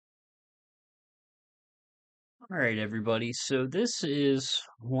Alright, everybody. So this is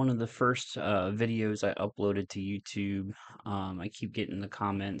one of the first videos I uploaded to YouTube. I keep getting the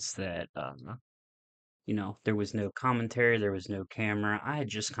comments that, there was no commentary, there was no camera. I had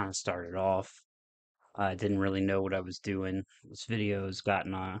just kind of started off. I didn't really know what I was doing. This video has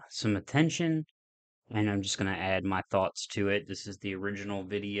gotten some attention, and I'm just going to add my thoughts to it. This is the original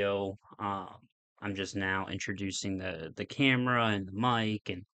video. I'm just now introducing the camera and the mic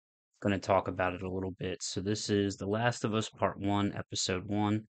and going to talk about it a little bit. So this is The Last of Us Part 1, Episode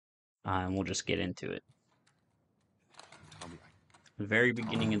 1, and we'll just get into it. Tommy, The very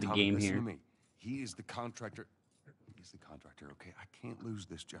beginning of the Tommy, game listen to here. me. He is the contractor. He's the contractor, okay? I can't lose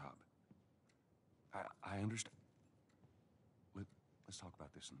this job. I understand. Let's talk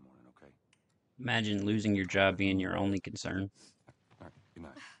about this in the morning, okay? Imagine losing your job being your only concern. All right, good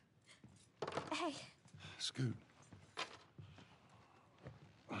night. Hey, Scoot,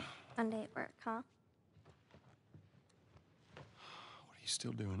 Monday at work, huh? what are you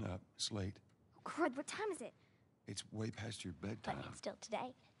still doing up? It's late. Oh, crud, what time is it? It's way past your bedtime. But it's still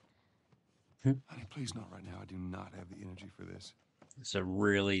today. Honey, please not right now. I do not have the energy for this. It's a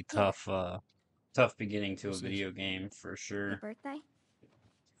really Yeah. tough beginning to a What's this? video game for Your sure. birthday?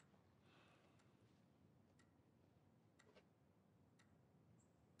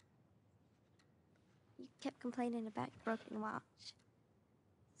 You kept complaining about your broken watch.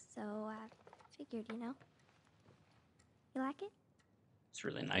 So I figured, You like it? It's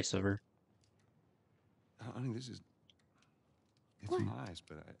really nice of her. Honey, it's What? nice,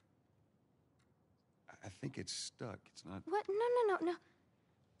 but I think it's stuck. It's not. What? No.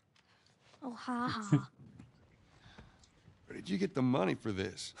 Oh, ha ha. Where did you get the money for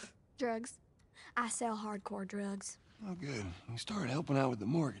this? Drugs. I sell hardcore drugs. Oh, good. You started helping out with the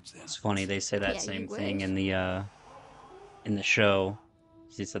mortgage then. It's funny they say that Yeah, same you thing wish. in the show.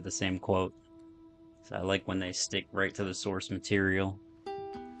 She said the same quote. So I like when they stick right to the source material.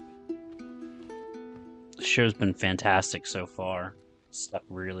 The show's been fantastic so far. Stuck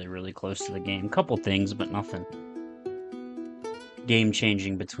really, really close to the game. Couple things, but nothing game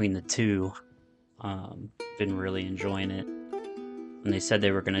changing between the two. Been really enjoying it. When they said they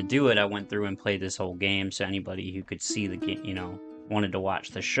were going to do it, I went through and played this whole game, so anybody who could see the game, wanted to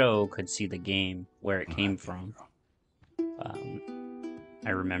watch the show, could see the game, where it came from. I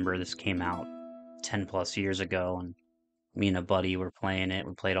remember this came out 10 plus years ago, and me and a buddy were playing it.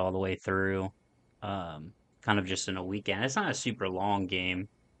 We played all the way through, kind of just in a weekend. It's not a super long game,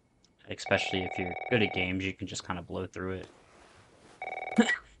 especially if you're good at games, you can just kind of blow through it.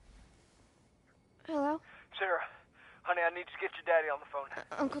 Hello? Sarah, honey, I need to get your daddy on the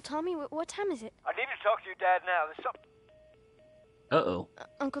phone. Uncle Tommy, what time is it? I need to talk to your dad now. There's something. Uh-oh.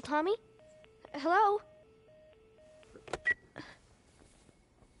 Uncle Tommy? Hello?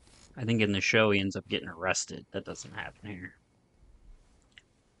 I think in the show he ends up getting arrested. That doesn't happen here.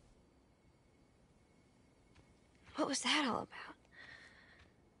 What was that all about?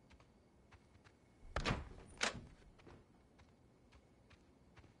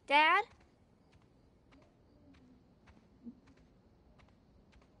 Dad?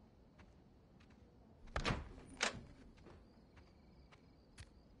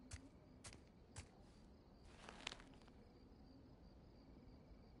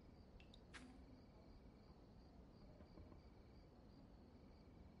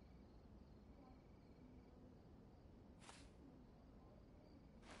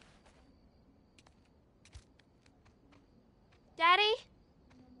 Daddy?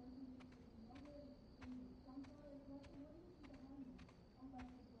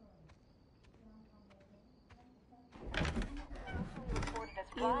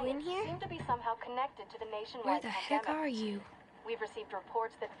 You in here? Seem to be somehow connected to the nationwide Where the heck pandemic. are you? We've received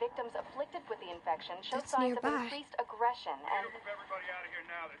reports that victims afflicted with the infection show That's signs of nearby. increased aggression, and Move everybody out of here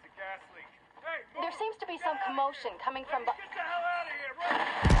now. There's a gas leak. Hey, move! there seems to be some commotion coming from. Get the hell out of here!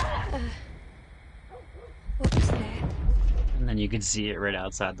 Run! What was that? And then you can see it right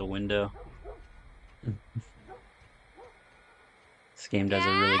outside the window. This game does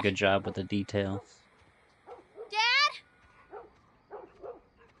a really good job with the details. Dad?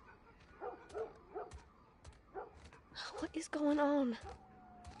 What is going on?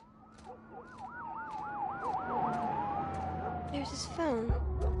 There's his phone.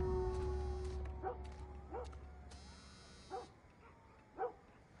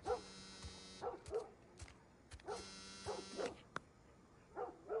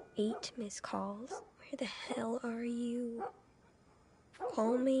 Eight missed calls. Where the hell are you?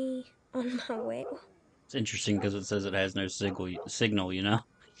 Call me on my way. It's interesting because it says it has no signal, you know?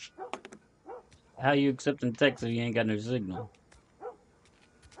 How you accepting text if you ain't got no signal?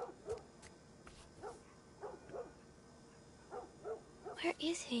 Where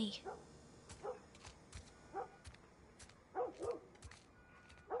is he?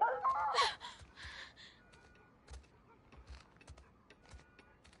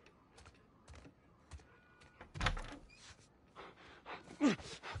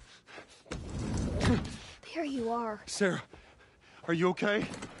 There you are. Sarah, are you okay?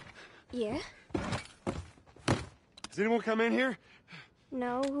 Yeah? Has anyone come in here?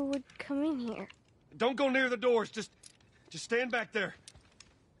 No, who would come in here? Don't go near the doors. Just stand back there.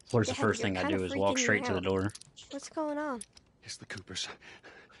 Of course, the Dad, first you're thing I kinda do is walk freaking me straight to the out. door. What's going on? It's the Coopers.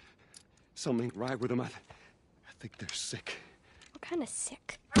 Something ain't right with them. I think they're sick. What kind of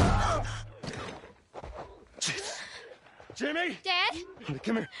sick? Jimmy! Dad? Honey,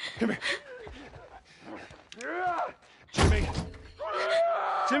 come here. Come here. Jimmy!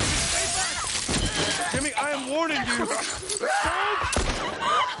 Jimmy, stay back! Jimmy, I am warning you!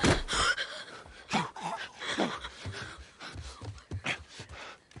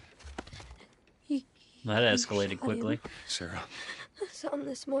 That escalated quickly. Sarah, I saw him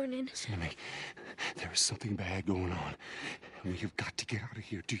this morning. listen to me. There is something bad going on. We have got to get out of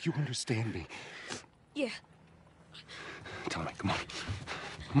here. Do you understand me? Yeah. Tommy, come on.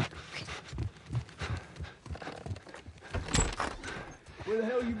 Come on. Where the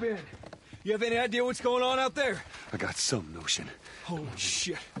hell you been? You have any idea what's going on out there? I got some notion. Holy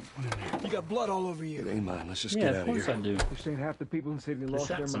shit. You got blood all over It you. ain't mine. Let's just Yeah, get of out of course here. I do. This ain't half the people in the city lost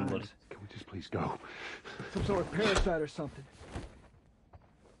shot their somebody. minds. Can we just please go? Some sort of parasite or something.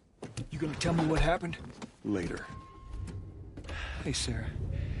 You gonna tell me what happened? Later. Hey, Sarah.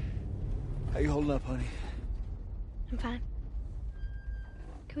 How you holding up, honey? I'm fine.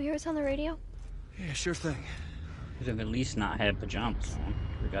 Can we hear us on the radio? Yeah, sure thing. Could have at least not had pajamas on.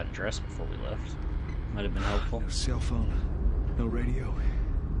 We got dressed before we left. Might have been helpful. No cell phone, no radio.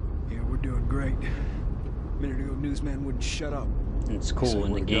 Yeah, we're doing great. A minute ago, newsman wouldn't shut up. And it's cool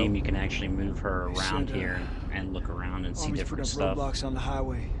in where the to go? game. You can actually move her They around said, here and look around and see Army's put different up stuff. roadblocks on the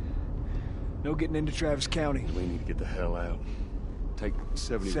highway. No getting into Travis County. We need to get the hell out. Take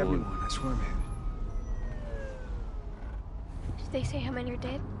 71. 71, that's where I'm headed. Did they say how many are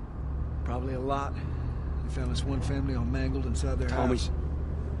dead? Probably a lot. They found this one family all mangled inside their Tommy. house.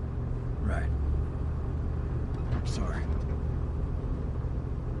 Right. I'm sorry.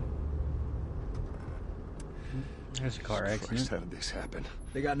 There's a car Christ, accident. how did this happen?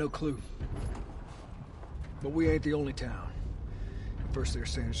 They got no clue. But we ain't the only town. At first they were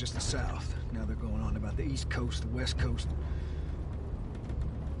saying it's just the South. Now they're going on about the East Coast, the West Coast.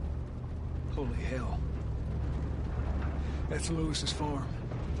 Holy hell. That's Lewis's farm.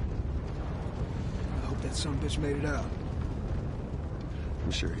 I hope that son of a bitch made it out.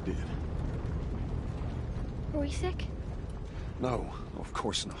 I'm sure he did. Were we sick? No, of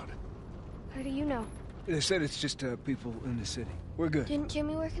course not. How do you know? They said it's just people in the city. We're good. Didn't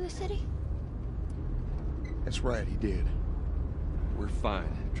Jimmy work in the city? That's right, he did. We're fine,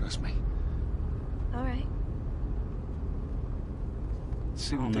 trust me. All right.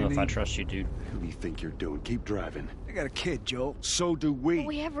 See I what don't they know if I need. trust you, dude. Who do you think you're doing? Keep driving. They got a kid, Joel. So do we. But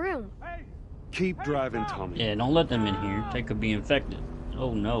we have room. Keep driving, Tommy. Yeah, don't let them in here. They could be infected.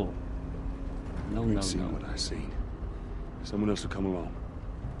 Oh no. No, no, I've seen no. what I seen. Someone else will come along.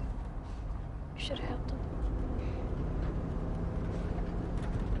 Should have helped him.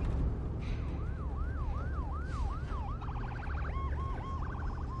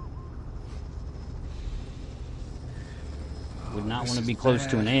 Would not This want to is be close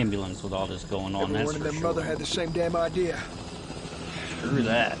to an bad. ambulance with all this going on. That's Everyone and for their sure. mother had the same damn idea. Screw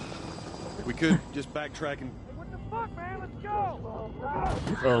that. We could just backtrack and... What the fuck, man? Let's go!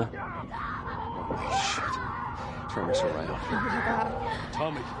 Oh, Shit. Turn us around.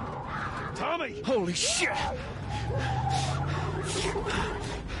 Tommy. Tommy! Holy shit!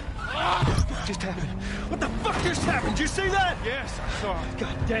 What just happened? What the fuck just happened? Did you see that? Yes, I saw it.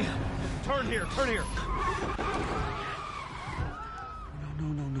 God damn. Turn here, turn here.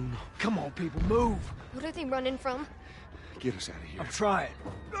 No. Come on, people, move. What are they running from? Get us out of here. I'm trying.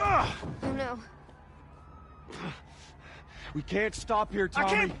 Oh no. We can't stop here, Tommy. I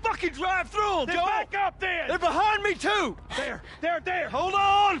can't fucking drive through them, Then Joel! back up then! They're behind me, too! There! Hold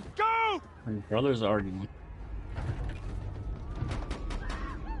on! Go! my brother's arguing.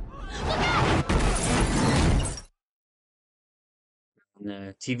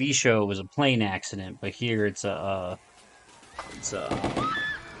 The TV show was a plane accident, but here it's a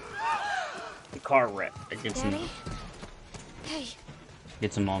car wreck that gets him, Daddy? Hey,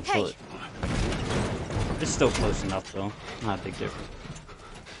 gets him on Hey. foot. It's still close enough though, not a big difference.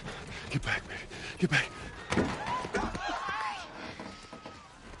 Get back, man. Get back.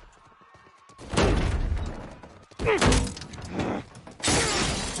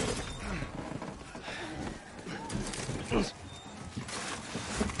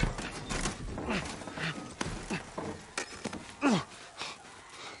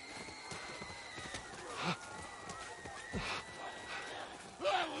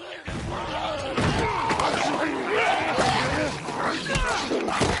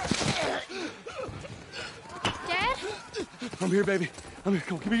 here, baby. I'm here.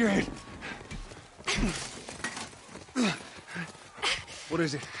 Come on, give me your hand. What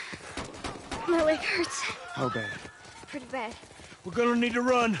is it? My leg hurts. How bad? Pretty bad. We're gonna need to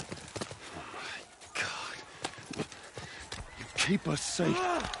run. Oh my God. You keep us safe.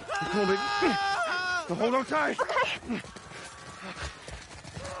 Come on, baby. Now hold on tight. Okay.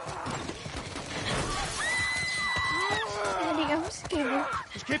 Daddy, I'm scared.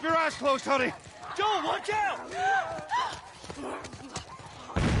 Just keep your eyes closed, honey. Joel, watch out!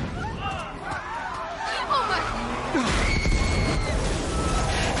 Oh my!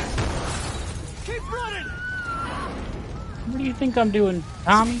 Keep running! What do you think I'm doing,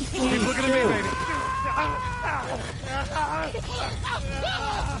 Tommy? Keep looking at me, baby.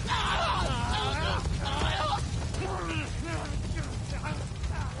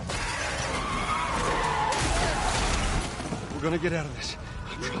 We're gonna get out of this.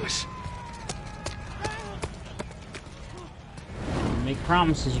 I promise. Make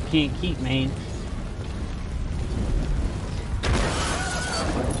promises you can't keep, man.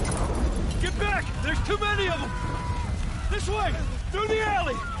 Get back! There's too many of them! This way! Through the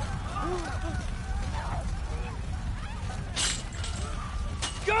alley!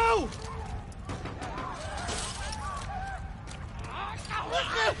 Go!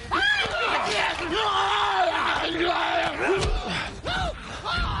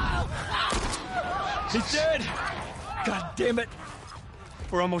 He's dead! God damn it!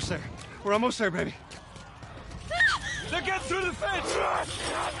 We're almost there. We're almost there, baby. They're getting through the fence!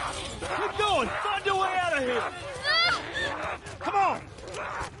 Keep going! Find a way out of here! Come on!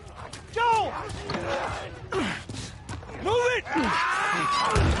 Go! Move it!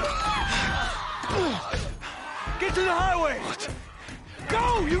 Get to the highway!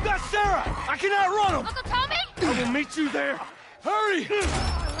 Go! You got Sarah! I can outrun them! Uncle Tommy? I will meet you there! Hurry!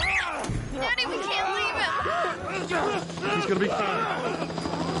 Daddy, we can't leave him. He's gonna be fine.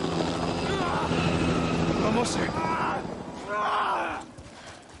 We're almost there.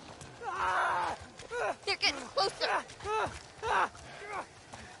 They're getting closer.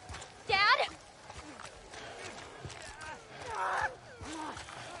 Dad?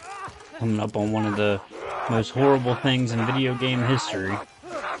 Coming up on one of the most horrible things in video game history.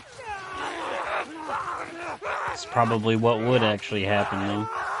 It's probably what would actually happen, though.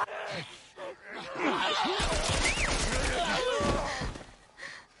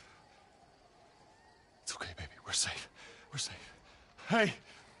 It's okay, baby. We're safe. We're safe. Hey,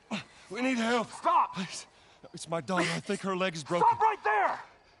 we need help. Stop! Please. It's my daughter. I think her leg is broken. Stop right there!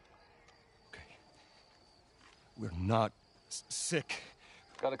 Okay. We're not sick.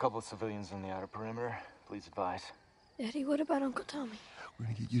 Got a couple of civilians on the outer perimeter. Please advise. Daddy, what about Uncle Tommy? We're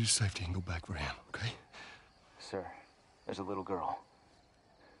gonna get you to safety and go back for him, okay? Sir, there's a little girl.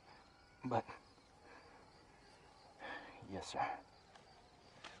 But... Yes, sir.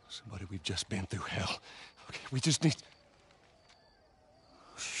 Somebody, we've just been through hell. Okay, we just need...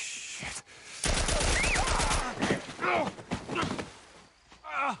 Shit.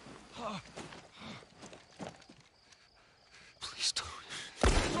 Please don't.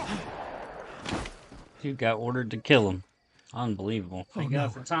 You got ordered to kill him. Unbelievable. Thank Oh, God no.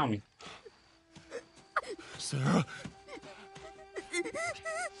 for Tommy. Sarah.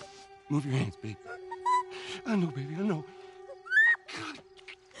 Move your hands, baby. I know, baby, I know. God.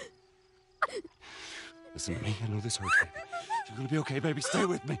 Listen to me. I know this hurts, baby. You're gonna be okay, baby. Stay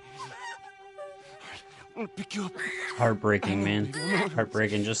with me. All right, I'm gonna pick you up. Heartbreaking, man.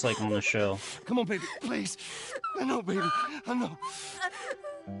 Heartbreaking, just like on the show. Come on, baby, please. I know, baby. I know.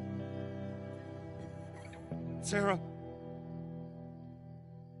 Sarah.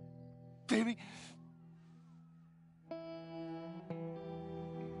 Baby.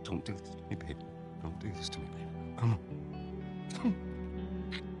 Don't do this to me, baby. Don't do this to me, baby. Come on.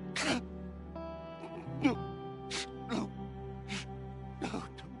 No. No. No,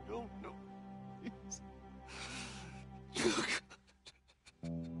 no.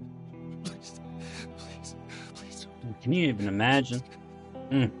 Please. Please. Can you even imagine?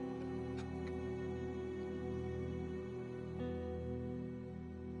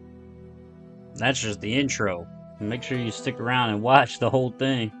 That's just the intro. Make sure you stick around and watch the whole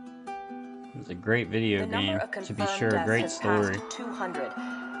thing. It's a great video game, to be sure, a great story. 200.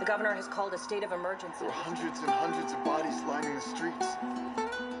 The governor has called a state of emergency. There are hundreds and hundreds of bodies lining the streets.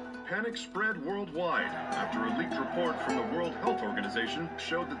 Panic spread worldwide after a leaked report from the World Health Organization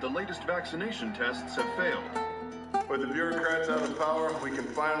showed that the latest vaccination tests have failed. With the bureaucrats out of power, we can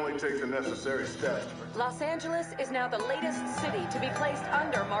finally take the necessary steps. Los Angeles is now the latest city to be placed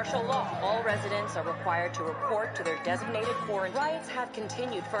under martial law. All residents are required to report to their designated quarantine. Riots have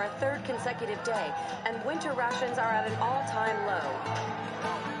continued for a third consecutive day, and winter rations are at an all-time low.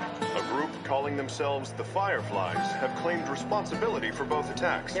 A group calling themselves the Fireflies have claimed responsibility for both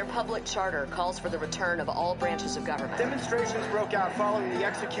attacks. Their public charter calls for the return of all branches of government. Demonstrations broke out following the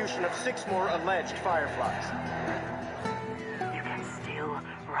execution of 6 more alleged Fireflies. You can still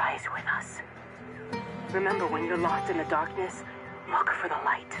rise with us. Remember, when you're lost in the darkness, look for the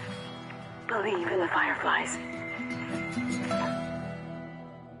light. Believe in the Fireflies.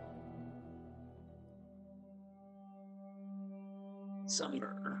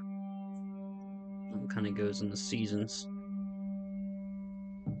 Summer. Kind of goes in the seasons.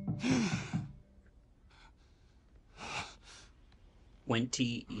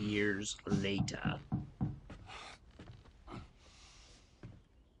 "20 years later."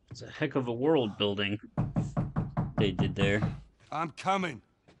 It's a heck of a world building they did there. I'm coming.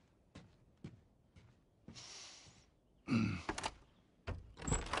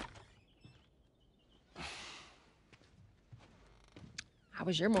 How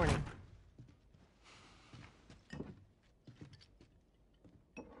was your morning?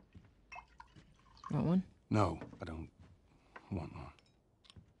 Want one? No, I don't want one.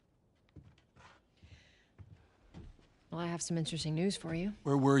 Well, I have some interesting news for you.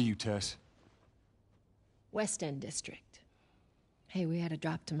 Where were you, Tess? West End District. Hey, we had a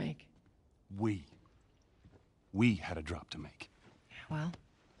drop to make. We had a drop to make. Well,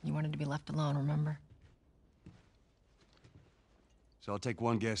 you wanted to be left alone, remember? So I'll take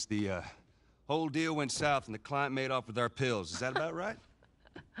one guess. The whole deal went south and the client made off with our pills. Is that about right?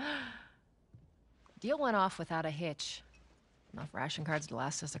 Deal went off without a hitch. Enough ration cards to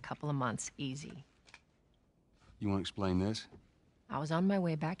last us a couple of months, easy. You want to explain this? I was on my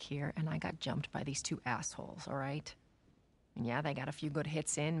way back here, and I got jumped by these 2 assholes, all right? And yeah, they got a few good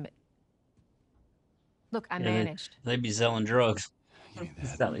hits in, but... Look, I managed. They'd be selling drugs.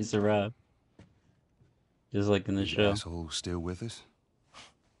 That's how they survive. Just like in the show. Asshole still with us?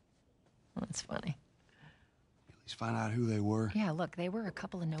 That's funny. At least find out who they were. Yeah, look, they were a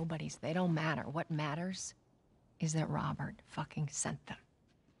couple of nobodies. They don't matter. What matters is that Robert fucking sent them.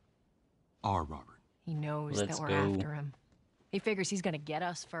 Our Robert. He knows Let's that we're go. after him. He figures he's gonna get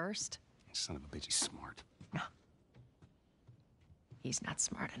us first. Son of a bitch, he's smart. No. He's not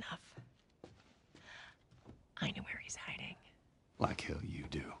smart enough. I know where he's hiding. Like hell you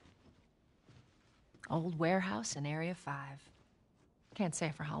do. Old warehouse in Area 5. Can't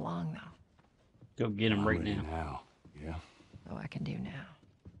say for how long, though. Go get him right Already now. Yeah? Oh, I can do now.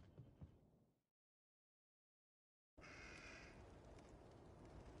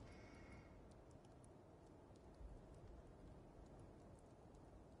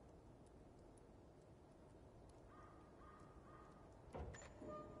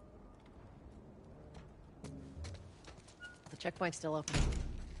 The checkpoint's still open.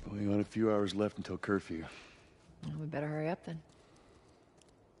 Only got a few hours left until curfew. Well, we better hurry up then.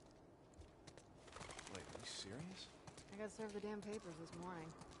 Wait, are you serious? I got served the damn papers this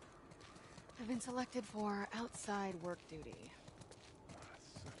morning. I've been selected for outside work duty.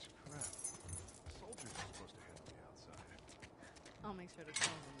 That's such crap. Soldiers are supposed to handle the outside. I'll make sure to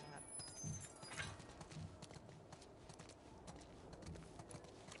tell them that.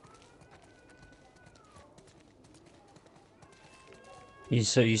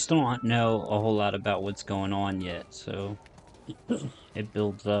 So you still don't know a whole lot about what's going on yet, so it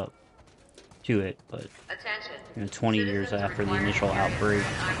builds up to it, but you know, 20 years after the initial outbreak,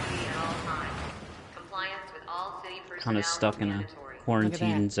 kind of stuck in a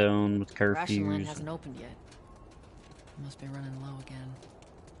quarantine zone with Ration line curfews. hasn't opened yet. Must be running low again.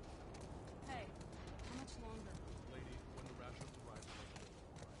 Hey, how much longer? Lady, when the rations arrive,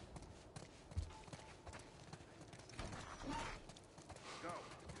 go.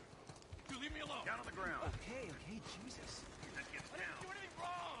 You leave me alone. Down on the ground. Okay, Jesus. Then get down. I didn't do anything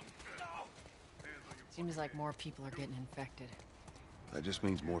wrong. No. Hands on your Seems like more people are getting infected. That just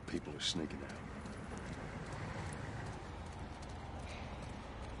means more people are sneaking out.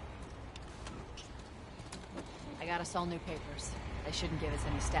 I got us all new papers. They shouldn't give us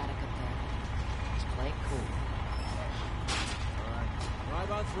any static up there. Just play it cool. All right,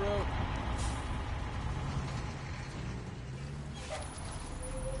 drive on through.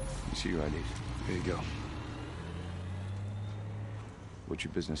 You see your ID. Here you go. What's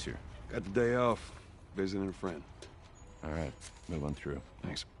your business here? Got the day off. Visiting a friend. All right, move on through.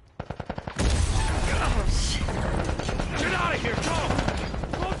 Thanks. Get out of here! Go!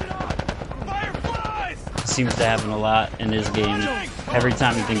 Close it up! Fireflies! seems to happen a lot in this game. Every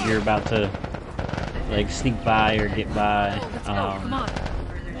time you think you're about to like sneak by or get by,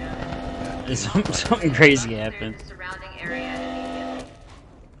 something crazy happens.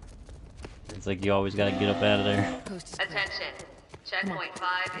 It's like you always gotta get up out of there. Attention. Checkpoint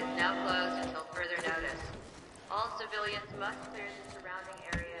 5 is now closed until further notice. All civilians must clear the surrounding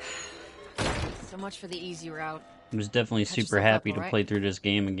area. So much for the easy route. I was definitely Catch super yourself up, happy to alright? play through this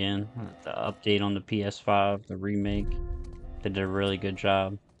game again. The update on the PS5, the remake, they did a really good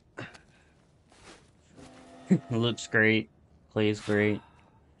job. It looks great, plays great.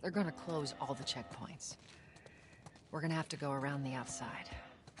 They're gonna close all the checkpoints. We're gonna have to go around the outside.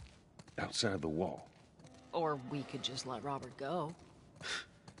 Outside the wall. Or we could just let Robert go.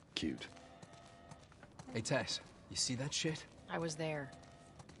 Cute. Hey, Tess, you see that shit? I was there.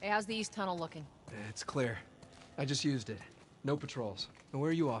 Hey, how's the East Tunnel looking? It's clear. I just used it. No patrols. And where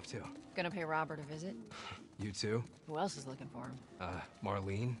are you off to? Gonna pay Robert a visit? You too? Who else is looking for him?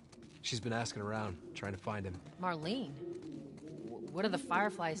 Marlene. She's been asking around, trying to find him. Marlene? What do the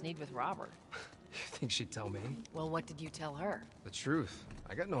Fireflies need with Robert? You think she'd tell me? Well, what did you tell her? The truth.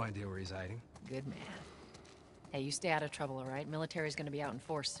 I got no idea where he's hiding. Good man. Hey, you stay out of trouble, all right? Military's gonna be out in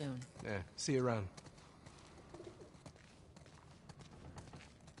force soon. Yeah, see you around.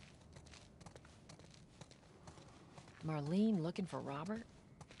 Marlene looking for Robert?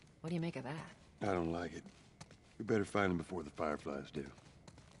 What do you make of that? I don't like it. We better find him before the Fireflies do.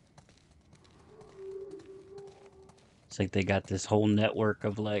 It's like they got this whole network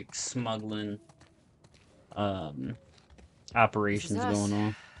of like smuggling operations going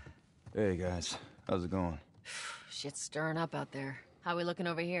on. Hey guys, how's it going? Shit's stirring up out there. How we looking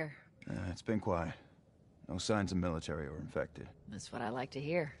over here? It's been quiet. No signs of military or infected. That's what I like to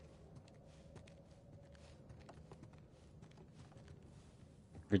hear.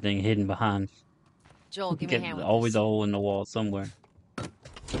 Everything hidden behind. Joel, give me a hand with always this. a hole in the wall somewhere.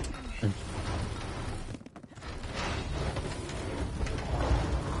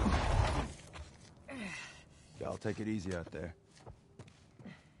 Y'all take it easy out there.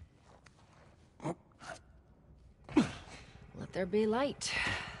 Let there be light.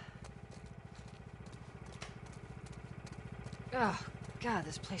 Oh, God,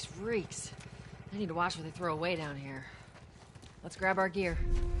 this place reeks. I need to watch what they throw away down here. Let's grab our gear.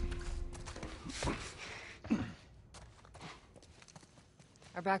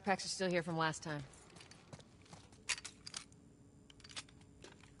 Our backpacks are still here from last time.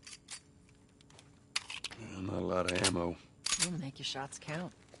 Not a lot of ammo. You'll make your shots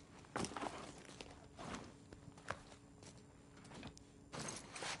count.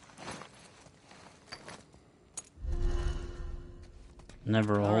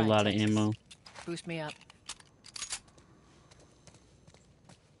 Never a whole lot of ammo. Boost me up.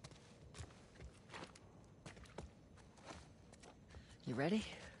 You ready?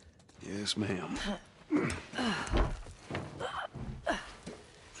 Yes, ma'am.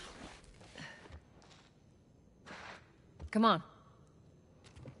 Come on.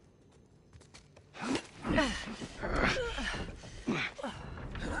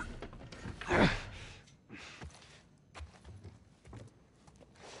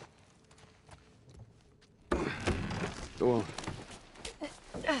 Go on.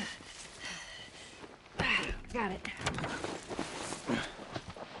 Got it.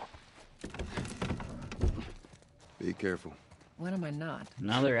 Be careful. When am I not?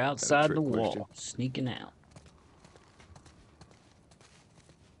 Now they're outside the trick wall, question. sneaking out.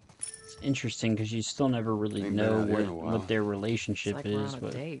 It's interesting because you still never really Ain't know been out here in a what while. their relationship It's like we're is, on a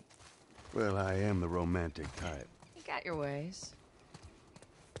but date. Well, I am the romantic type. You got your ways.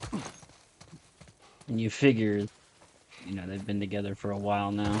 and you figure, you know, they've been together for a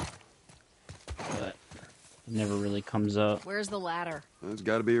while now, but it never really comes up. Where's the ladder? Well, it's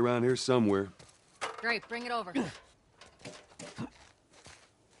got to be around here somewhere. Great, bring it over.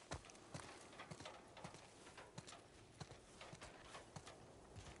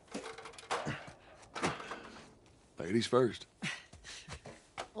 Ladies first.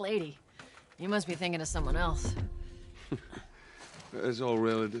 Lady, you must be thinking of someone else. That's all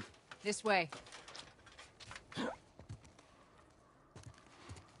relative. This way.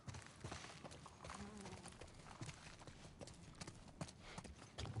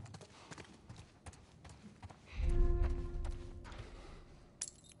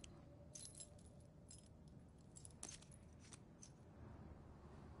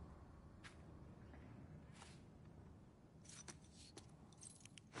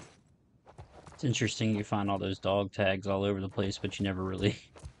 It's interesting you find all those dog tags all over the place, but you never really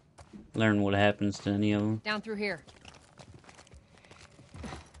learn what happens to any of them. Down through here.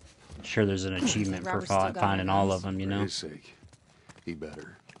 sure there's an achievement for Robert's still got finding my all guns. of them, you For know? his sake, he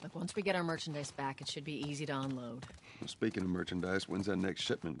better. Look, once we get our merchandise back, it should be easy to unload. Well, speaking of merchandise, when's that next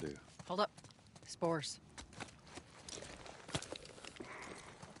shipment due? Hold up. Spores.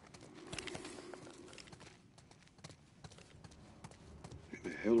 Where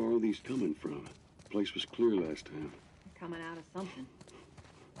the hell are all these coming from? The place was clear last time. Coming out of something.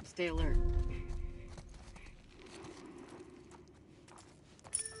 Stay alert.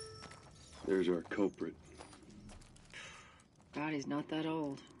 There's our culprit. God, he's not that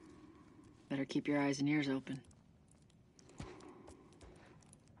old. Better keep your eyes and ears open.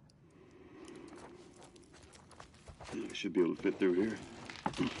 I should be able to fit through here.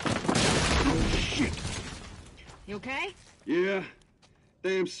 Shit! You okay? Yeah.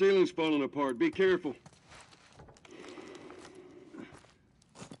 Damn ceiling's falling apart. Be careful.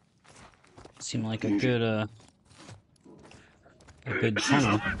 Seemed like a good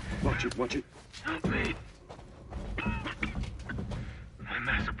tunnel. Watch it, watch it. Help me. My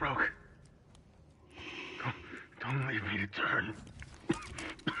master broke. Don't leave me to turn.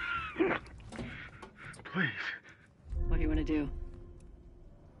 Please. What do you want to do?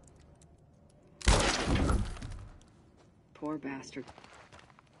 Poor bastard.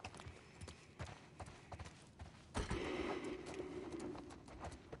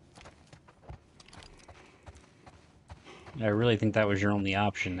 I really think that was your only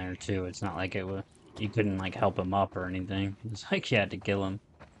option there too. It's not like you couldn't like help him up or anything. It's like you had to kill him.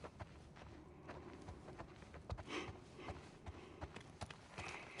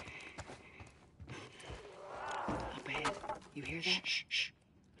 Up ahead. You hear that? Shh, shh.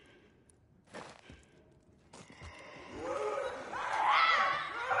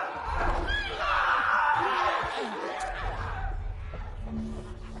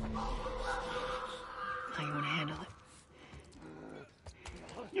 How you want to handle it?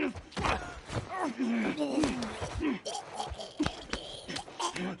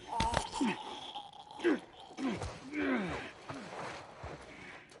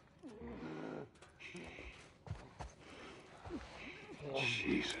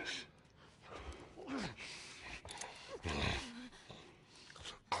 Jesus.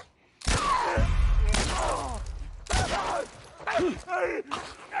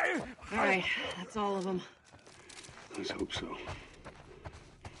 All right, that's all of them. Let's hope so.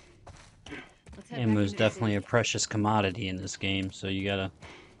 Ammo's definitely a precious commodity in this game, so you gotta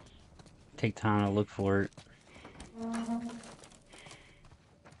take time to look for it.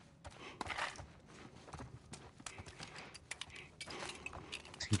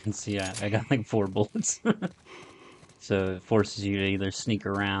 You can see I got like 4 bullets. So it forces you to either sneak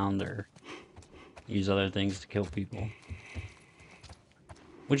around or use other things to kill people.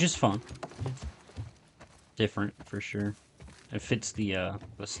 Which is fun. Different for sure. It fits the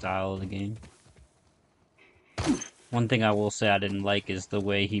style of the game. One thing I will say I didn't like is the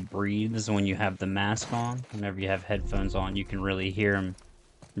way he breathes when you have the mask on. Whenever you have headphones on, you can really hear him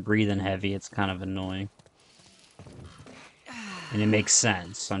breathing heavy. It's kind of annoying. And it makes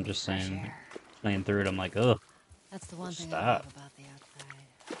sense. I'm just saying, playing through it, I'm like, ugh. That's the one thing I Stop. love about the outside.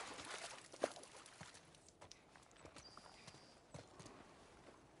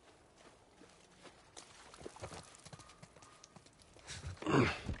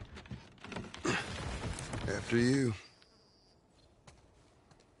 After you.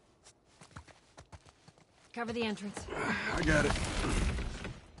 Cover the entrance. I got it.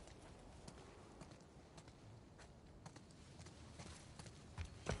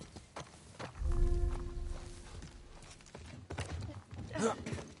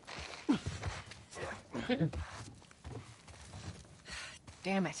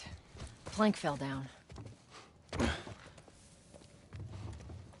 Damn it. Plank fell down.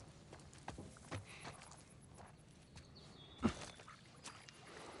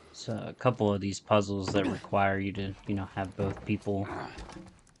 So a couple of these puzzles that require you to, have both people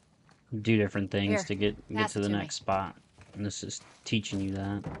do different things Here, to get pass to it the to me. next spot. And this is teaching you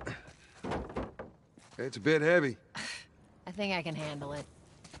that. It's a bit heavy. I think I can handle it.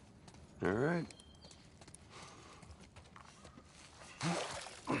 All right.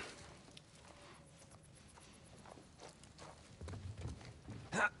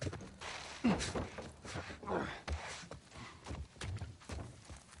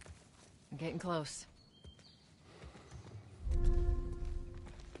 I'm getting close.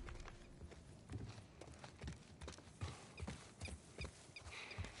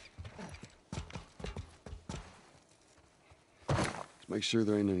 Let's make sure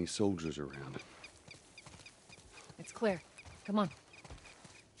there ain't any soldiers around. It's clear. Come on.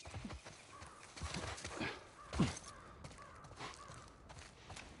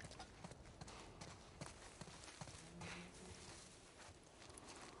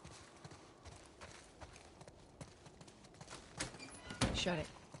 Shut it.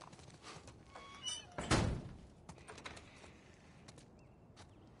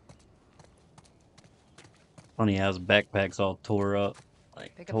 Funny how his backpack's all tore up.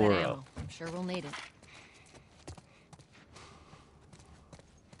 Like, Pick up that tore ammo. up. I'm sure we'll need it.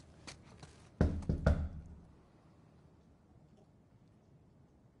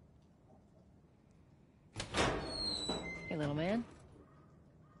 Hey, little man.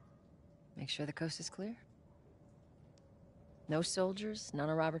 Make sure the coast is clear. No soldiers, none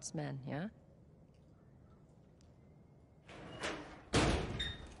of Robert's men, yeah?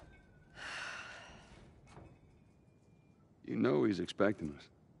 You know he's expecting us.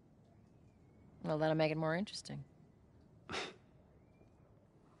 Well, that'll make it more interesting.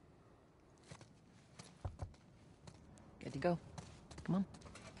 Good to go. Come on.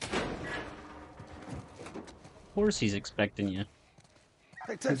 Of course he's expecting you.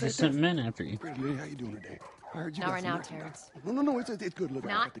 Hey, He just sent men after you. Pretty lady, how you doing today? I heard you Not got right some now, rest. Terrence. No, it's good. Look, I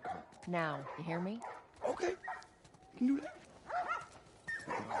Not got the car. now. You hear me? Okay, you can do that.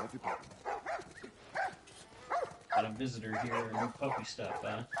 I love you, puppy. Got a visitor here, new puppy stuff,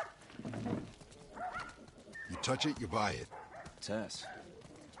 huh? You touch it, you buy it. Tess,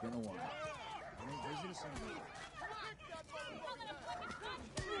 it's been a while. I ain't visited somewhere.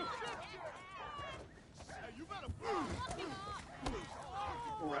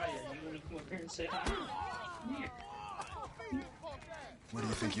 Right, you want to come up here and say hi? Where do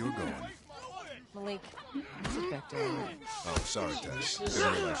you think you're going? Malik, sit back down. Oh, sorry, Tess.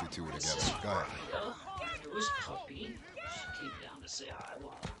 Didn't realize you two were together. Go ahead. It was Puppy. She came down to say hi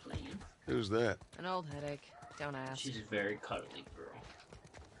while we're playing. Who's that? An old headache. Don't ask. She's a very cuddly girl.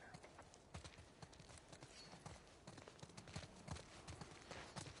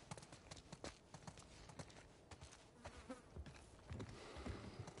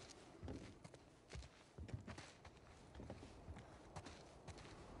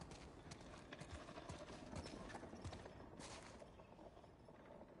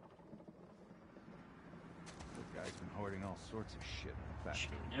 The guy's been hoarding all sorts of shit in the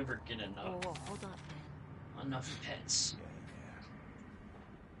factory. She never get enough. Whoa, hold on. Enough pets.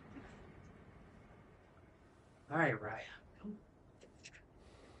 All right, Raya. Come.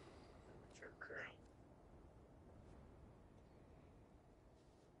 Good girl.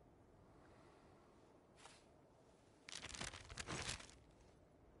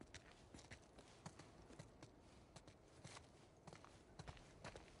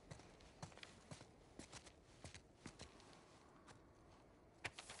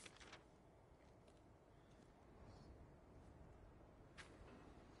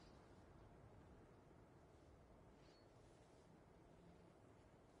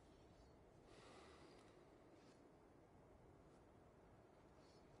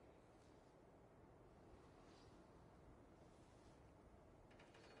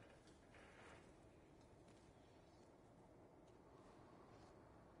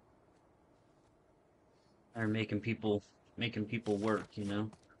 They're making people work, you know?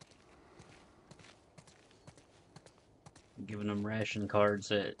 Giving them ration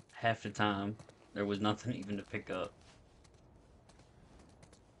cards at half the time. There was nothing even to pick up.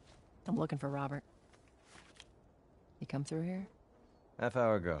 I'm looking for Robert. You come through here? Half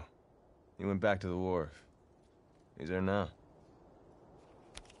hour ago. He went back to the wharf. He's there now.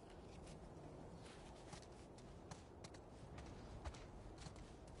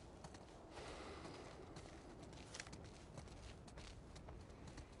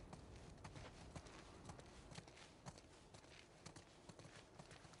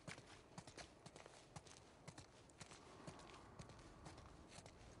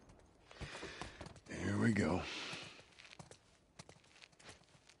 Here we go.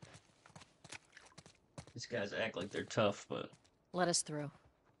 These guys act like they're tough, but... Let us through.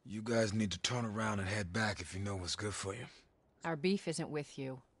 You guys need to turn around and head back if you know what's good for you. Our beef isn't with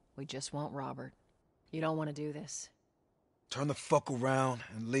you. We just want Robert. You don't want to do this. Turn the fuck around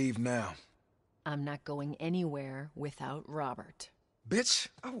and leave now. I'm not going anywhere without Robert. Bitch,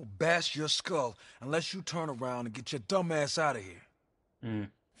 I will bash your skull unless you turn around and get your dumb ass out of here.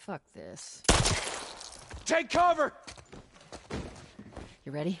 Fuck this. Take cover!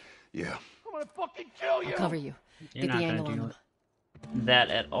 You ready? Yeah. I'm gonna fucking kill you! I'll cover you. You're Get not the gonna angle on do them. that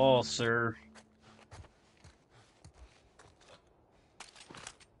at all, sir.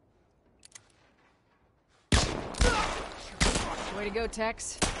 Way to go,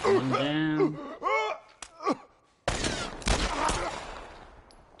 Tex. One down.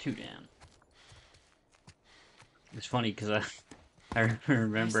 Two down. It's funny because I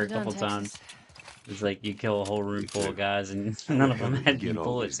remember Nicely a couple done, times. Texas. It's like you kill a whole room full of guys and none of them had any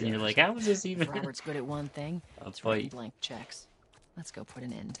bullets, and you're like, how was this even? If Robert's good at one thing, a it's writing fight? blank checks. Let's go put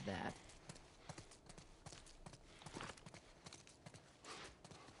an end to that.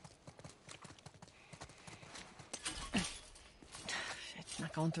 It's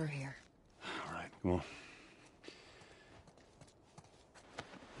not going through here. All right, come on.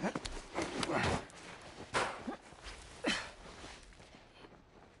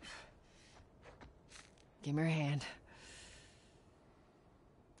 Give me your hand.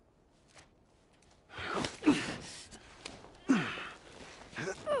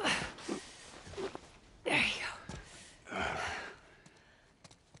 There you go.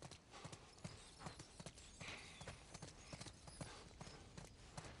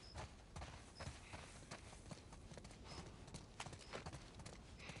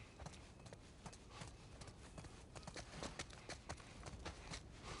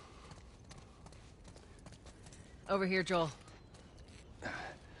 Over here, Joel.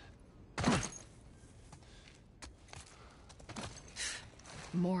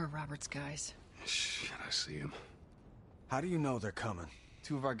 More of Robert's guys. Shit, I see him. How do you know they're coming?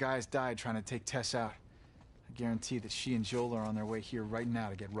 2 of our guys died trying to take Tess out. I guarantee that she and Joel are on their way here right now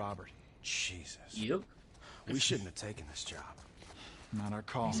to get Robert. Jesus. Yep. We shouldn't have taken this job. Not our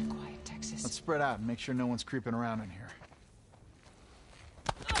call. Nice and quiet, Texas. Let's spread out and make sure no one's creeping around in here.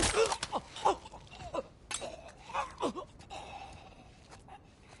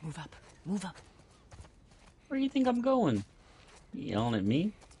 Move up. Move up. Where do you think I'm going? You yelling at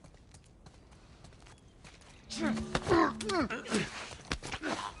me? I'm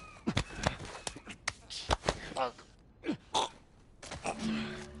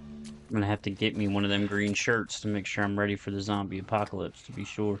gonna have to get me one of them green shirts to make sure I'm ready for the zombie apocalypse, to be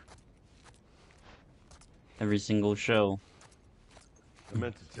sure. Every single show. I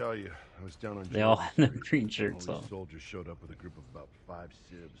meant to tell you, I was down on. They all had them green shirts all on. these soldiers showed up with a group of about 5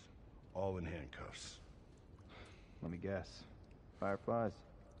 civs, all in handcuffs. Let me guess. Fireflies?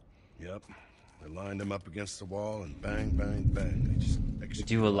 Yep. They lined them up against the wall and bang, bang, bang. They just We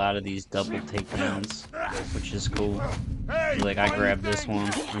do a lot of these double takedowns, which is cool. Like, I grabbed this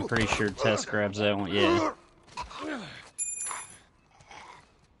one. I'm pretty sure Tess grabs that one. Yeah.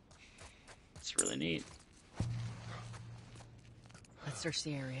 It's really neat. Let's search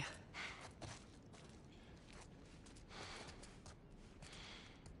the area.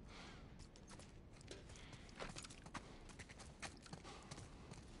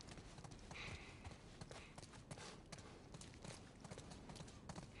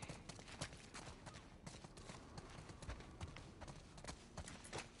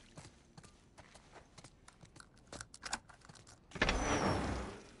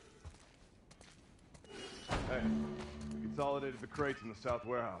 Hey, we consolidated the crates in the south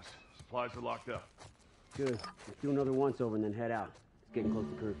warehouse. Supplies are locked up. Good. Let's do another once-over and then head out. It's getting close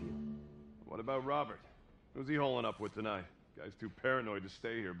to curfew. What about Robert? Who's he holing up with tonight? Guy's too paranoid to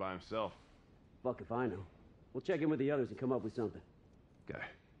stay here by himself. Fuck if I know. We'll check in with the others and come up with something. Okay.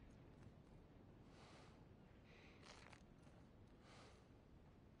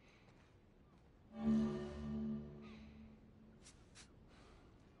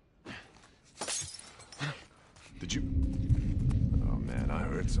 Did you... Oh, man, I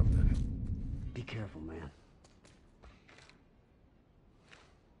heard something. Be careful, man.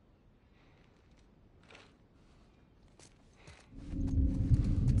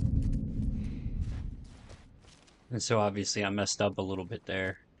 And so obviously I messed up a little bit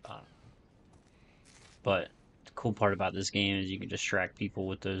there. But the cool part about this game is you can distract people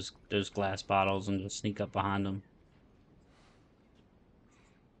with those glass bottles and just sneak up behind them.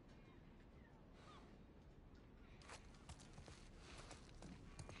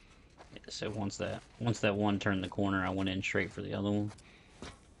 Yeah, so once that one turned the corner, I went in straight for the other one.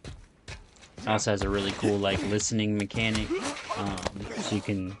 It also has a really cool like listening mechanic, so you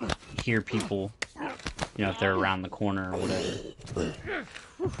can hear people, you know, if they're around the corner or whatever.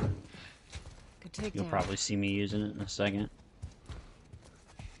 Good takedown. You'll probably see me using it in a second.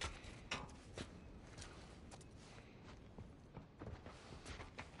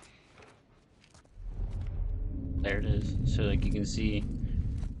 There it is. So like you can see.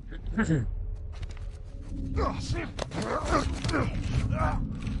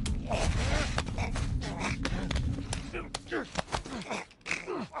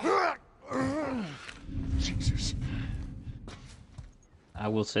 Jesus. I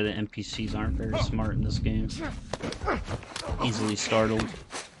will say the NPCs aren't very smart in this game. Easily startled.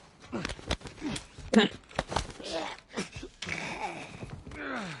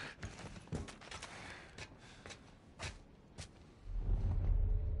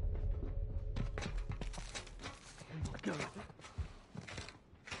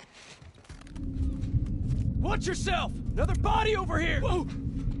 Watch yourself! Another body over here! Whoa.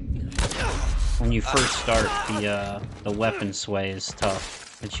 When you first start, the weapon sway is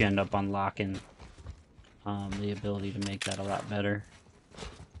tough, but you end up unlocking the ability to make that a lot better.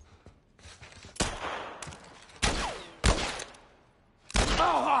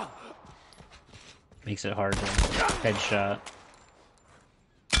 Makes it hard to headshot.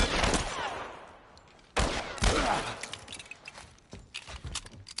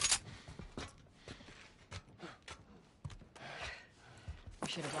 We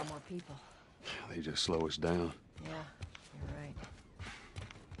should have brought more people. They just slow us down. Yeah, you're right.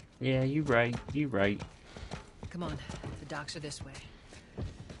 Yeah, you right. You right. Come on, the docks are this way.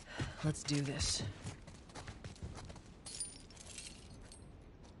 Let's do this.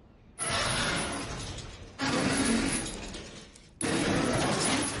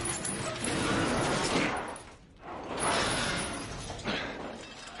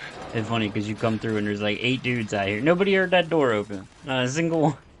 It's funny because you come through and there's like 8 dudes out here. Nobody heard that door open. Not a single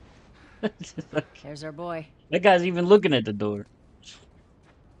one. There's our boy. That guy's even looking at the door.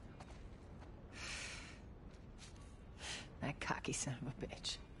 That cocky son of a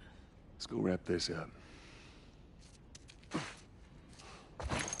bitch. Let's go wrap this up.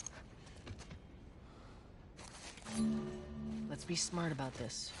 Let's be smart about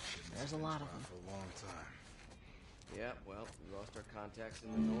this. There's a lot of them. For a long time. Yeah, well, we lost our contacts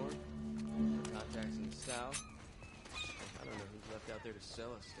in the north, our contacts in the south. I don't know who's left out there to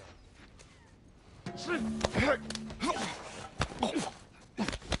sell us stuff. I'm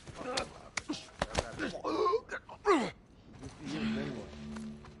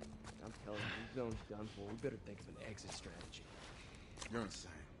telling you, this zone's done for. We better think of an exit strategy. You're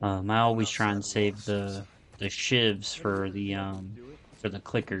insane. I always try and save the shivs for the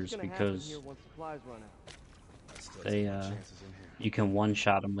clickers because they you can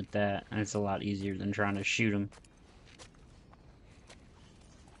one-shot them with that, and it's a lot easier than trying to shoot them.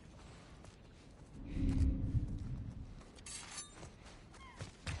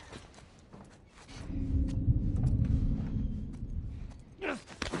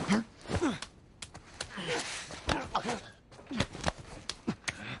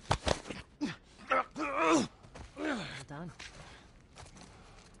 Done.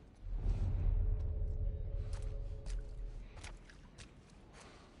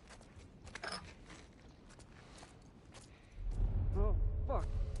 Oh, fuck.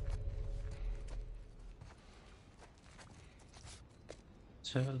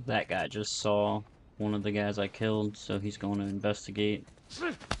 So that guy just saw one of the guys I killed, so he's going to investigate.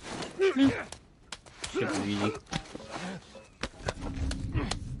 Super easy.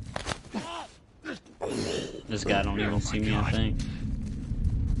 This guy don't even see me, I think.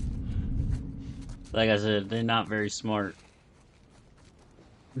 Like I said, they're not very smart.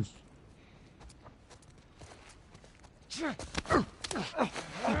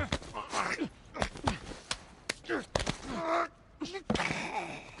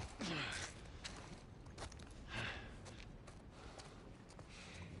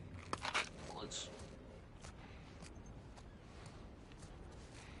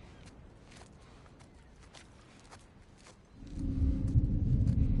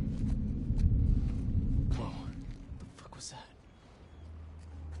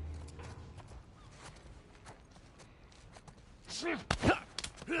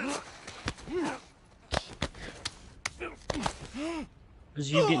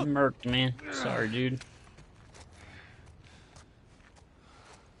 Was you getting murked, man? Sorry, dude.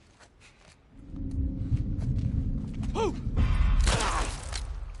 All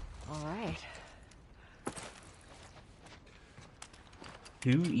right.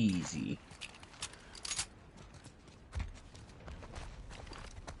 Too easy.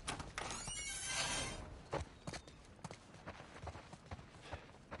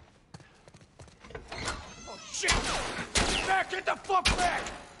 Get the fuck back!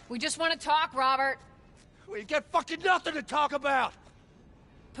 We just want to talk, Robert. We got fucking nothing to talk about!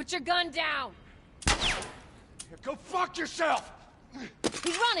 Put your gun down! Go fuck yourself!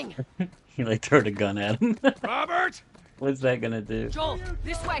 He's running! You like throw the gun at him. Robert! What's that gonna do? Joel,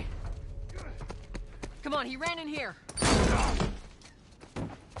 this way! Come on, he ran in here.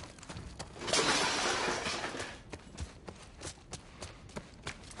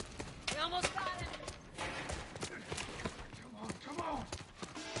 We almost got him!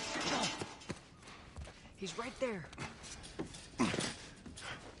 He's right there.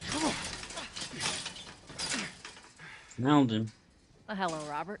 Found him. Oh, hello,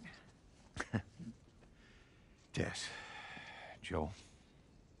 Robert. Tess. Joel.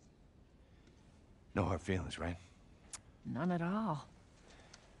 No hard feelings, right? None at all.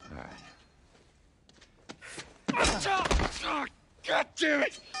 All right. God damn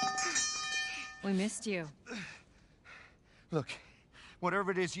it! We missed you. Look,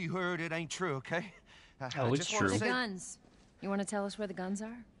 whatever it is you heard, it ain't true, okay? Oh, it's true. The guns. You want to tell us where the guns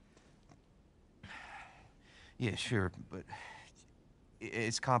are? Yeah, sure, but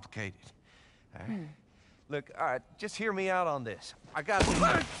it's complicated. All right? Look, all right, just hear me out on this. I got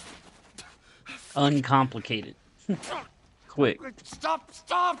Uncomplicated. Quick. Stop!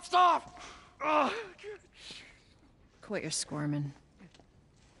 Ugh. Quit your squirming.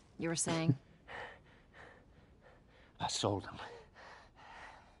 You were saying? I sold them.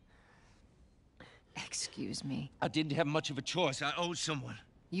 Excuse me. I didn't have much of a choice. I owed someone.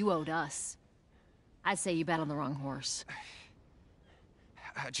 You owed us. I'd say you bet on the wrong horse.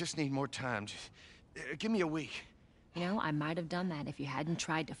 I just need more time. Just, give me a week. You know, I might have done that if you hadn't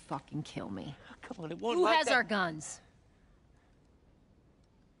tried to fucking kill me. Come on, it won't Who like has that. our guns?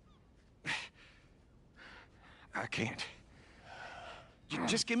 I can't.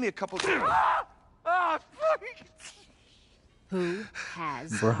 Just give me a couple. Who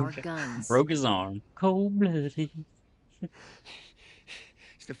has our guns? Broke his arm. Cold-blooded.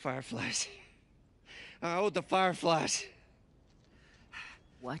 It's the Fireflies. I owed the Fireflies.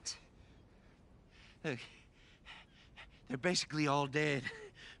 What? Look, they're basically all dead.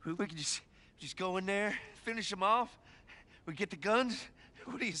 We could just go in there, finish them off. We get the guns.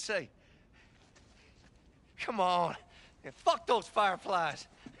 What do you say? Come on. Yeah, fuck those Fireflies.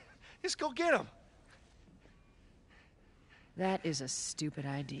 Just go get them. That is a stupid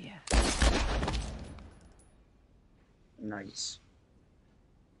idea. Nice.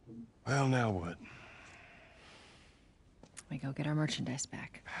 Well, now what? We go get our merchandise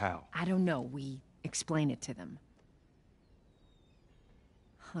back. How? I don't know. We explain it to them.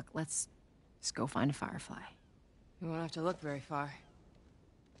 Look, let's just go find a Firefly. We won't have to look very far.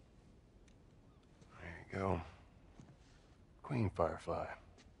 There you go. Queen Firefly.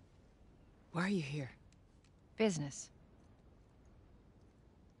 Why are you here? Business.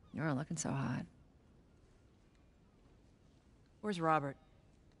 You aren't looking so hot. Where's Robert?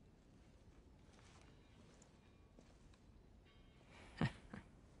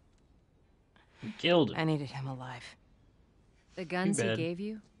 We killed him. I needed him alive. The guns Too he bad. gave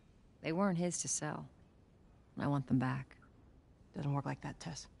you, they weren't his to sell. I want them back. Doesn't work like that,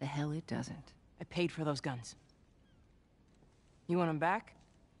 Tess. The hell it doesn't. I paid for those guns. You want them back?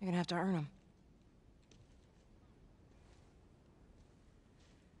 You're gonna have to earn them.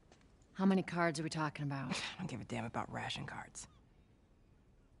 How many cards are we talking about? I don't give a damn about ration cards.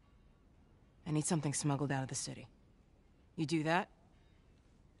 I need something smuggled out of the city. You do that,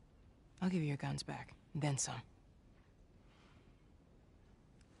 I'll give you your guns back, and then some.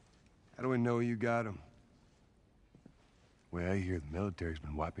 How do we know you got them? Well, I hear the military's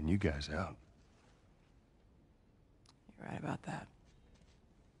been wiping you guys out. You're right about that.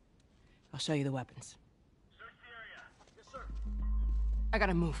 I'll show you the weapons. I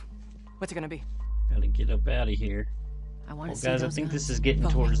gotta move. What's it gonna be? Gotta get up out of here. I want Well, to see guys, I those think guns. this is getting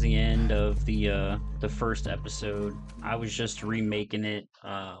Follow me. towards the end of the first episode. I was just remaking it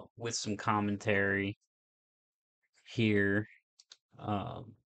with some commentary here.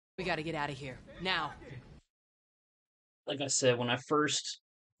 We gotta get out of here now. Like I said, when I first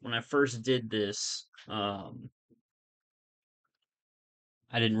did this,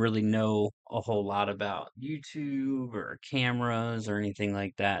 I didn't really know a whole lot about YouTube or cameras or anything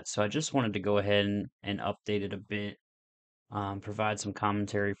like that. So I just wanted to go ahead and update it a bit, provide some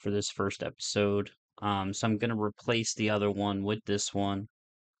commentary for this first episode. So I'm going to replace the other one with this one.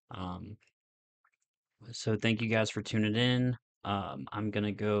 So thank you guys for tuning in. I'm going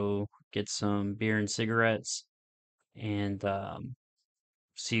to go get some beer and cigarettes and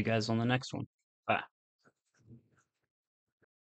see you guys on the next one.